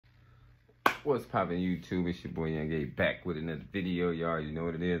What's poppin' YouTube? It's your boy Young A back with another video. You already know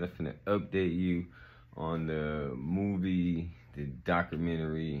what it is. I'm finna update you on the movie, the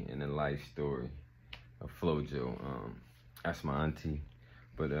documentary, and the life story of FloJo. That's my auntie.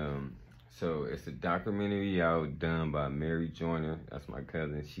 But so it's a documentary out done by Mary Joyner. That's my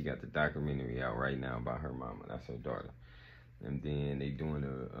cousin. She got the documentary out right now about her mama. That's her daughter. And then they doing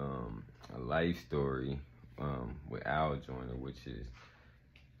a life story with Al Joyner, which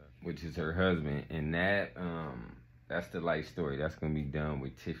is her husband, and that's the life story. That's gonna be done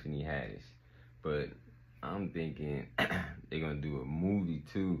with Tiffany Haddish. But I'm thinking they're gonna do a movie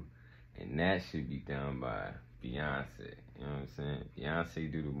too, and that should be done by Beyoncé. You know what I'm saying?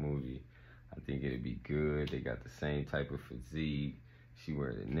 Beyoncé do the movie. I think it'd be good. They got the same type of physique. She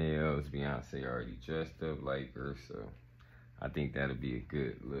wear the nails. Beyoncé already dressed up like her, so I think that'll be a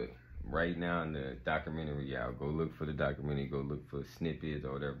good look. Right now in the documentary out, go look for the documentary, go look for snippets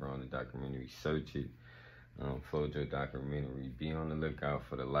or whatever on the documentary, search it, FloJo documentary. Be on the lookout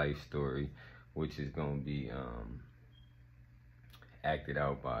for the life story, which is gonna be acted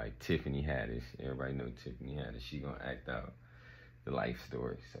out by Tiffany Haddish. Everybody know Tiffany Haddish. She gonna act out the life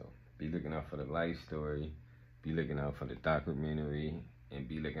story. So be looking out for the life story, be looking out for the documentary, and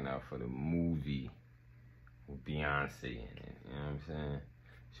be looking out for the movie with Beyonce in it. You know what I'm saying?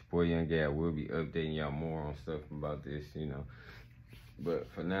 It's your boy Young A. I will be updating y'all more on stuff about this, you know.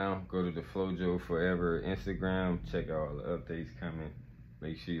 But for now, go to the FloJo Forever Instagram. Check out all the updates coming.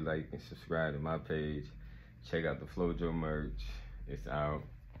 Make sure you like and subscribe to my page. Check out the FloJo merch. It's out.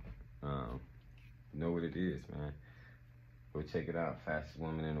 You know what it is, man. Go check it out. Fastest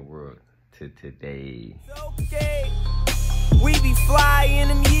woman in the world to today. Okay. We be fly in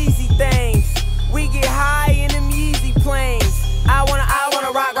them Yeezy things. We get high in them Yeezy planes. I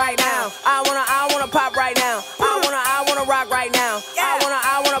wanna rock right now. I wanna pop right now. I wanna rock right now.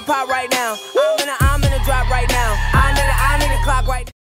 I wanna pop right now. I'm in a drop right now.